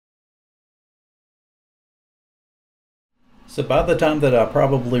So by the time that I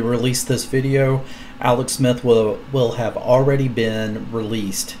probably release this video, Alex Smith will have already been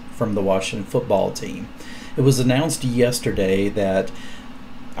released from the Washington football team. It was announced yesterday that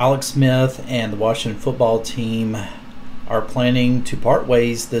Alex Smith and the Washington football team are planning to part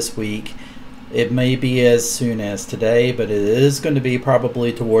ways this week. It may be as soon as today, but it is going to be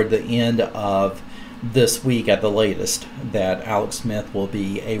probably toward the end of this week at the latest that Alex Smith will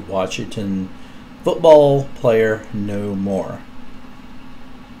be a Washington football player no more.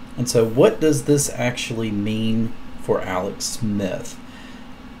 And so what does this actually mean for Alex Smith?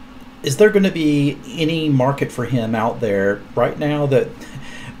 Is there going to be any market for him out there right now that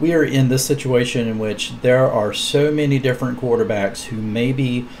we are in this situation in which there are so many different quarterbacks who may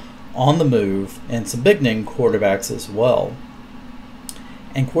be on the move, and some big name quarterbacks as well?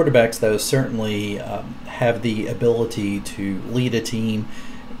 And quarterbacks, though, certainly have the ability to lead a team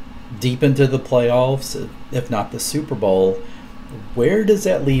deep into the playoffs, if not the Super Bowl. Where does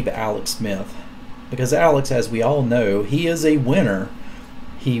that leave Alex Smith? Because Alex, as we all know, he is a winner.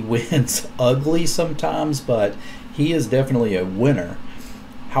 He wins ugly sometimes, but he is definitely a winner.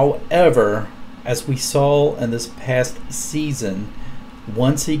 However, as we saw in this past season,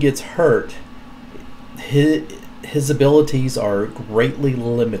 once he gets hurt, his abilities are greatly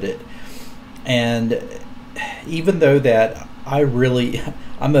limited. And even though that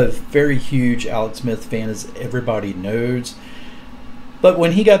I'm a very huge Alex Smith fan, as everybody knows, but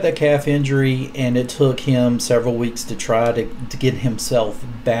when he got that calf injury and it took him several weeks to try to get himself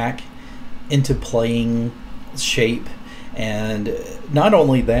back into playing shape, and not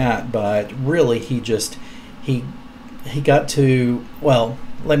only that, but really he got to, well,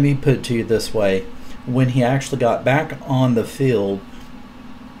 let me put it to you this way. When he actually got back on the field,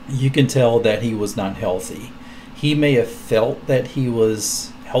 you can tell that he was not healthy. He may have felt that he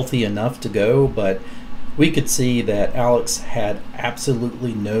was healthy enough to go, but we could see that Alex had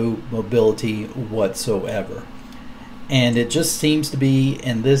absolutely no mobility whatsoever. And it just seems to be,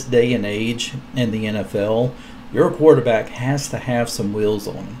 in this day and age in the NFL, your quarterback has to have some wheels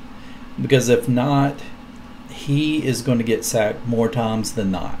on him. Because if not, he is going to get sacked more times than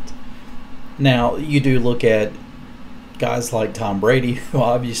not. Now, you do look at guys like Tom Brady, who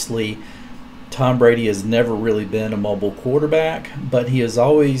obviously Tom Brady has never really been a mobile quarterback, but he has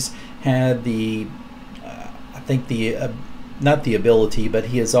always had not the ability, but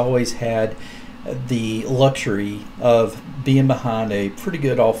he has always had the luxury of being behind a pretty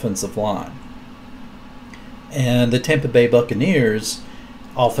good offensive line. And the Tampa Bay Buccaneers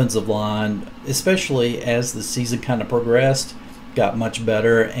offensive line, especially as the season kind of progressed, got much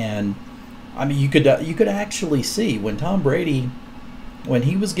better. And I mean, you could actually see when Tom Brady, when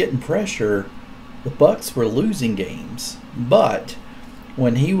he was getting pressure, the Bucs were losing games. But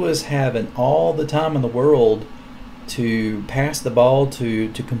when he was having all the time in the world to pass the ball,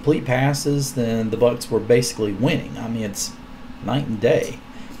 to complete passes, then the Bucs were basically winning. I mean, it's night and day.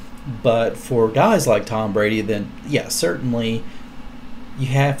 But for guys like Tom Brady, then yeah, certainly you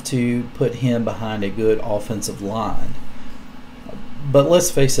have to put him behind a good offensive line. But let's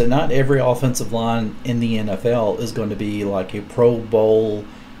face it, not every offensive line in the NFL is going to be like a Pro Bowl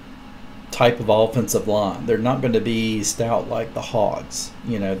type of offensive line. They're not going to be stout like the Hogs.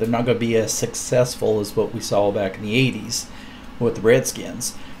 You know, they're not going to be as successful as what we saw back in the 80s with the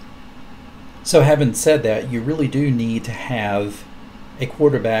Redskins. So having said that, you really do need to have a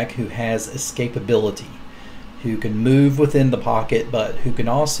quarterback who has escapability, who can move within the pocket, but who can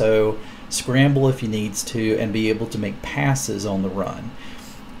also scramble if he needs to and be able to make passes on the run.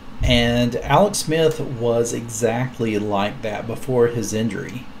 And Alex Smith was exactly like that before his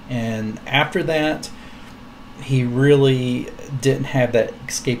injury. And after that, he really didn't have that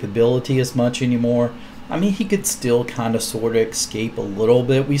escapability as much anymore. I mean, he could still kind of sort of escape a little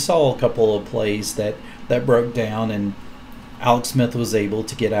bit. We saw a couple of plays that broke down, and Alex Smith was able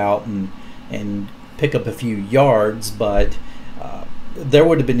to get out and pick up a few yards, but there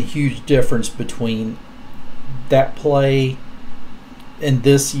would have been a huge difference between that play in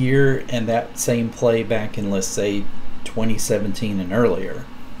this year and that same play back in, let's say, 2017 and earlier.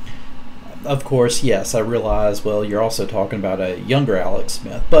 Of course, yes, I realize, well, you're also talking about a younger Alex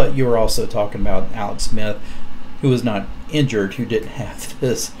Smith, but you're also talking about Alex Smith who was not injured, who didn't have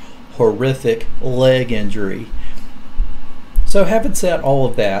this horrific leg injury. So having said all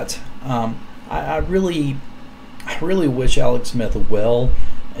of that, I really wish Alex Smith well.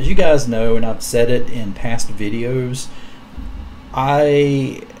 As you guys know, and I've said it in past videos,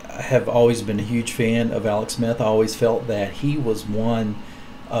 I have always been a huge fan of Alex Smith. I always felt that he was one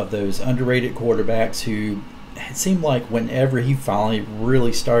of those underrated quarterbacks who, it seemed like whenever he finally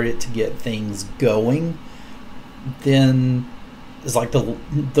really started to get things going, then it's like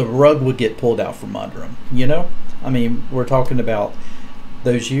the rug would get pulled out from under him. You know, I mean, we're talking about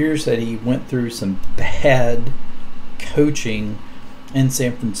those years that he went through some bad coaching in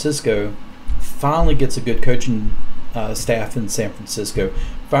San Francisco. Finally gets a good coaching staff in San Francisco.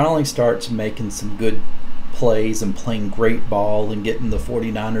 Finally starts making some good plays and playing great ball and getting the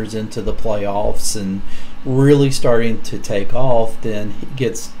 49ers into the playoffs and really starting to take off. Then he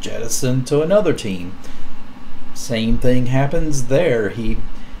gets jettisoned to another team. Same thing happens there. He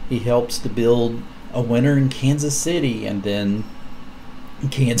helps to build a winner in Kansas City, and then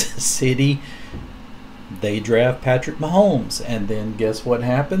Kansas City, they draft Patrick Mahomes, and then guess what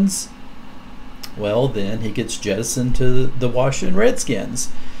happens? Well, then he gets jettisoned to the Washington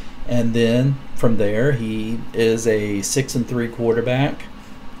Redskins, and then from there he is a 6-3 quarterback.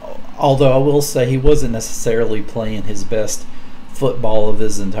 Although I will say he wasn't necessarily playing his best football of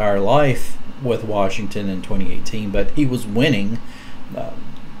his entire life with Washington in 2018, but he was winning.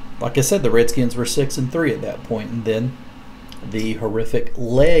 Like I said, the Redskins were 6-3 at that point, and then the horrific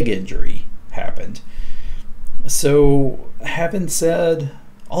leg injury happened. So, having said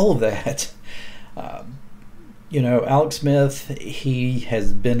all of that, Alex Smith, he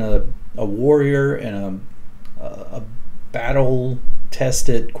has been a warrior and a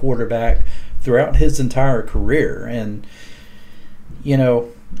battle-tested quarterback throughout his entire career. And,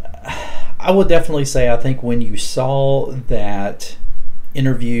 I would definitely say, I think when you saw that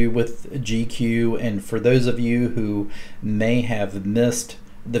interview with GQ, and for those of you who may have missed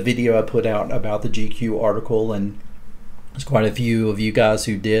the video I put out about the GQ article, and there's quite a few of you guys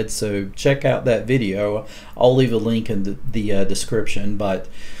who did, so check out that video. I'll leave a link in the description, but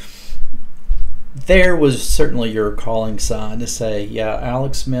there was certainly your calling sign to say, yeah,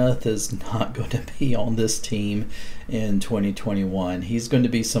 Alex Smith is not going to be on this team in 2021. He's going to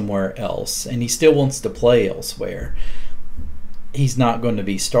be somewhere else, and he still wants to play elsewhere. He's not going to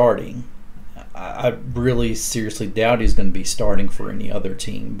be starting. I really seriously doubt he's going to be starting for any other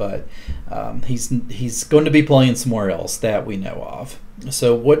team, but he's going to be playing somewhere else that we know of.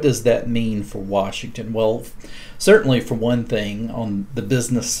 So what does that mean for Washington? Well, certainly for one thing, on the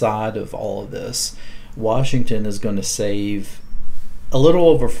business side of all of this, Washington is going to save a little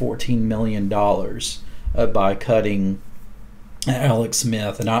over $14 million by cutting Alex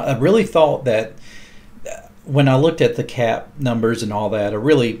Smith. And I really thought that when I looked at the cap numbers and all that,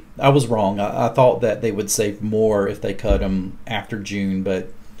 I was wrong. I thought that they would save more if they cut him after June, but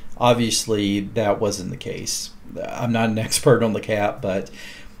obviously that wasn't the case. I'm not an expert on the cap, but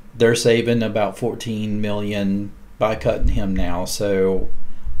they're saving about $14 million by cutting him now. So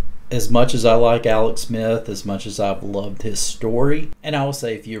as much as I like Alex Smith, as much as I've loved his story, and I will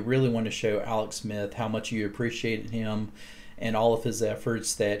say, if you really want to show Alex Smith how much you appreciated him and all of his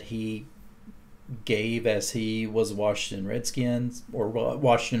efforts that he gave as he was a Washington Redskins or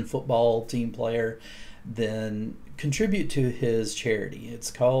Washington football team player, then contribute to his charity.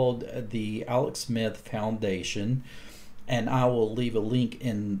 It's called the Alex Smith Foundation, and I will leave a link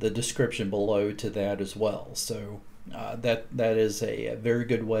in the description below to that as well. So that is a very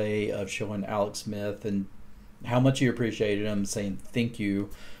good way of showing Alex Smith and how much you appreciated him, saying thank you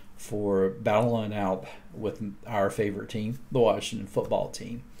for battling out with our favorite team, the Washington football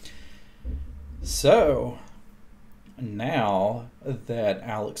team. So now that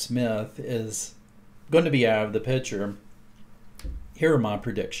Alex Smith is going to be out of the picture, here are my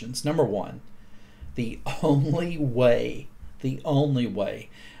predictions. Number one, the only way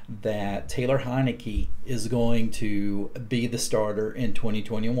that Taylor Heineke is going to be the starter in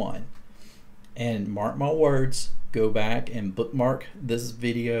 2021, and mark my words, go back and bookmark this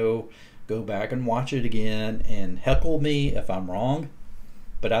video, go back and watch it again, and heckle me if I'm wrong.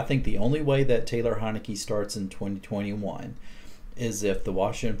 But I think the only way that Taylor Heineke starts in 2021 is if the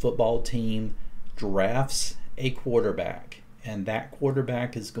Washington football team drafts a quarterback, and that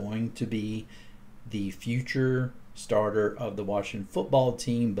quarterback is going to be the future starter of the Washington football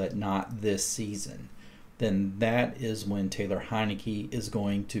team, but not this season. Then that is when Taylor Heineke is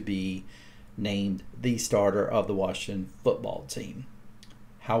going to be named the starter of the Washington football team.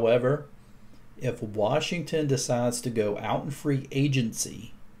 However, if Washington decides to go out in free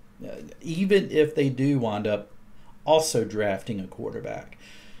agency, even if they do wind up also drafting a quarterback,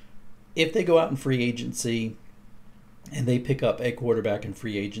 if they go out in free agency and they pick up a quarterback in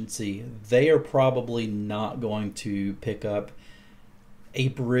free agency, they are probably not going to pick up a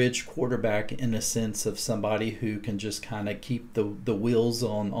bridge quarterback in a sense of somebody who can just kind of keep the wheels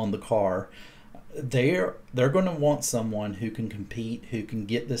on the car. They're going to want someone who can compete, who can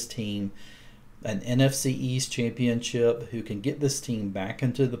get this team an NFC East championship, who can get this team back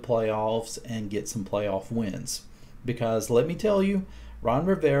into the playoffs and get some playoff wins. Because let me tell you, Ron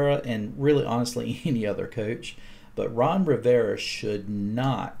Rivera, and really honestly any other coach, but Ron Rivera should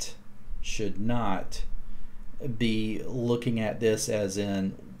not be looking at this as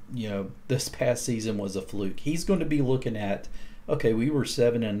in, this past season was a fluke. He's going to be looking at, okay, we were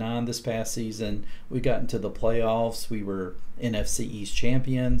 7-9 this past season. We got into the playoffs. We were NFC East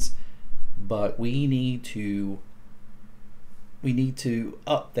champions, but we need to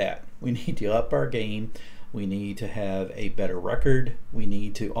up that. We need to up our game. We need to have a better record. We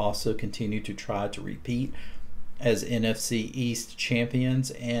need to also continue to try to repeat as NFC East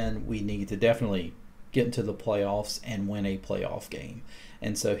champions, and we need to definitely get into the playoffs and win a playoff game.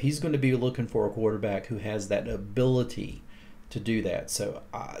 And so he's going to be looking for a quarterback who has that ability to do that. So,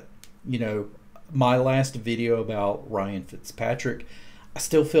 my last video about Ryan Fitzpatrick, I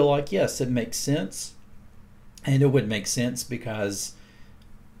still feel like, yes, it makes sense. And it would make sense because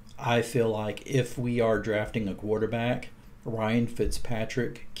I feel like if we are drafting a quarterback, Ryan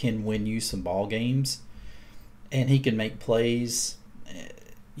Fitzpatrick can win you some ball games, and he can make plays.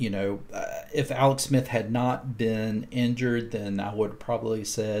 If Alex Smith had not been injured, then I would have probably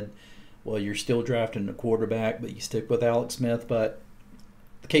said, well, you're still drafting a quarterback, but you stick with Alex Smith. But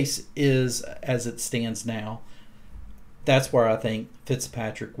the case is, as it stands now, that's where I think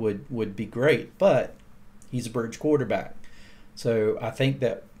Fitzpatrick would be great. But he's a bridge quarterback. So I think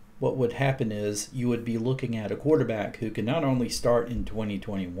that what would happen is you would be looking at a quarterback who can not only start in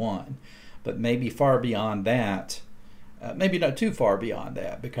 2021, but maybe far beyond that. Maybe not too far beyond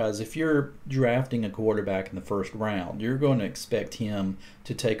that, because if you're drafting a quarterback in the first round, you're going to expect him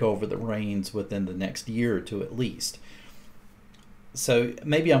to take over the reins within the next year or two at least. So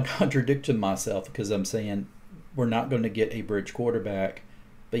maybe I'm contradicting myself because I'm saying we're not going to get a bridge quarterback,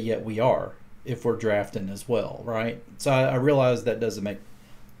 but yet we are if we're drafting as well, right? So I realize that doesn't make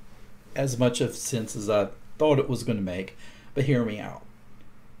as much of sense as I thought it was going to make, but hear me out.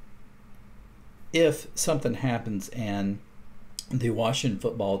 If something happens and the Washington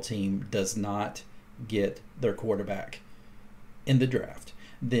football team does not get their quarterback in the draft,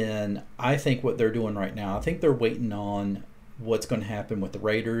 then I think what they're doing right now, I think they're waiting on what's going to happen with the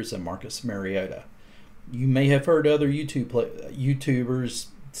Raiders and Marcus Mariota. You may have heard other YouTubers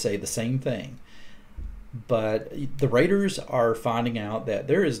say the same thing, but the Raiders are finding out that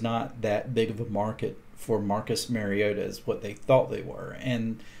there is not that big of a market for Marcus Mariota as what they thought they were.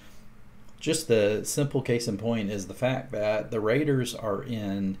 And just the simple case in point is the fact that the Raiders are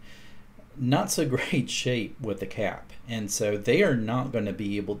in not so great shape with the cap. And so they are not going to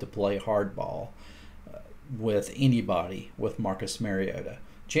be able to play hardball with anybody with Marcus Mariota.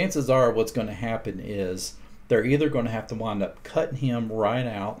 Chances are what's going to happen is they're either going to have to wind up cutting him right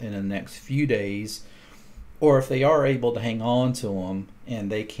out in the next few days, or if they are able to hang on to him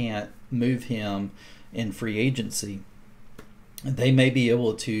and they can't move him in free agency, they may be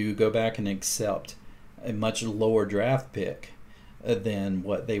able to go back and accept a much lower draft pick than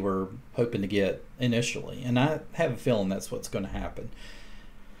what they were hoping to get initially. And I have a feeling that's what's going to happen.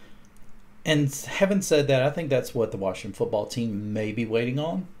 And having said that, I think that's what the Washington football team may be waiting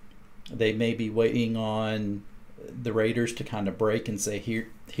on. They may be waiting on the Raiders to kind of break and say, here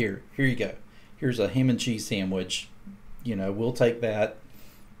you go. Here's a ham and cheese sandwich. We'll take that.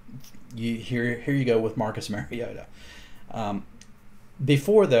 Here you go with Marcus Mariota.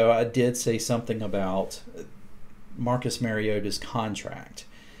 Before, though, I did say something about Marcus Mariota's contract.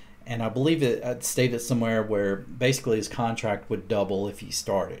 And I believe I'd stated somewhere where basically his contract would double if he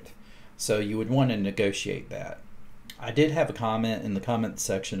started. So you would want to negotiate that. I did have a comment in the comment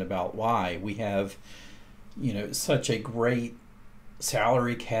section about why we have, such a great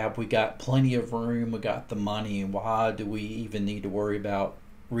salary cap. We got plenty of room. We got the money. Why do we even need to worry about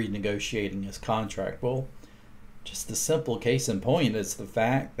renegotiating his contract? Well, just the simple case in point is the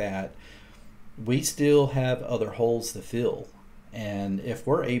fact that we still have other holes to fill. And if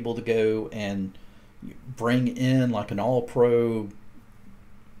we're able to go and bring in like an all-pro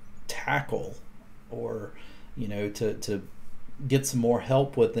tackle, or to get some more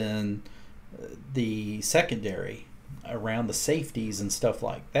help within the secondary around the safeties and stuff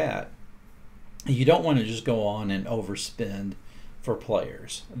like that, you don't want to just go on and overspend for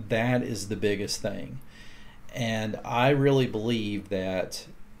players. That is the biggest thing. And I really believe that,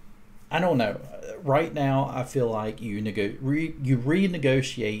 I don't know, right now I feel like you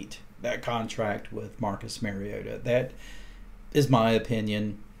renegotiate that contract with Marcus Mariota. That is my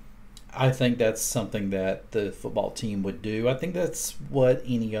opinion. I think that's something that the football team would do. I think that's what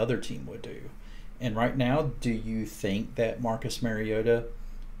any other team would do. And right now, do you think that Marcus Mariota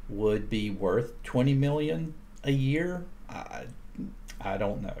would be worth $20 million a year? I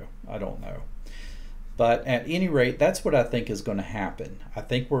don't know. But at any rate, that's what I think is going to happen. I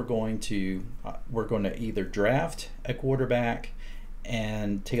think we're going to either draft a quarterback,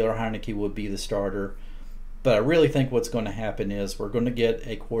 and Taylor Heineke would be the starter. But I really think what's going to happen is we're going to get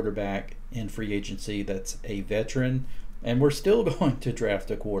a quarterback in free agency that's a veteran, and we're still going to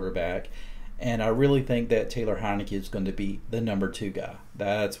draft a quarterback. And I really think that Taylor Heineke is going to be the number 2 guy.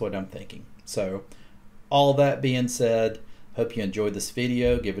 That's what I'm thinking. So all that being said, hope you enjoyed this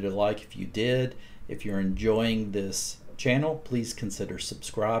video. Give it a like if you did. If you're enjoying this channel, please consider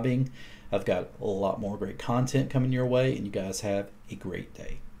subscribing. I've got a lot more great content coming your way, and you guys have a great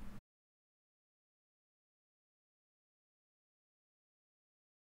day.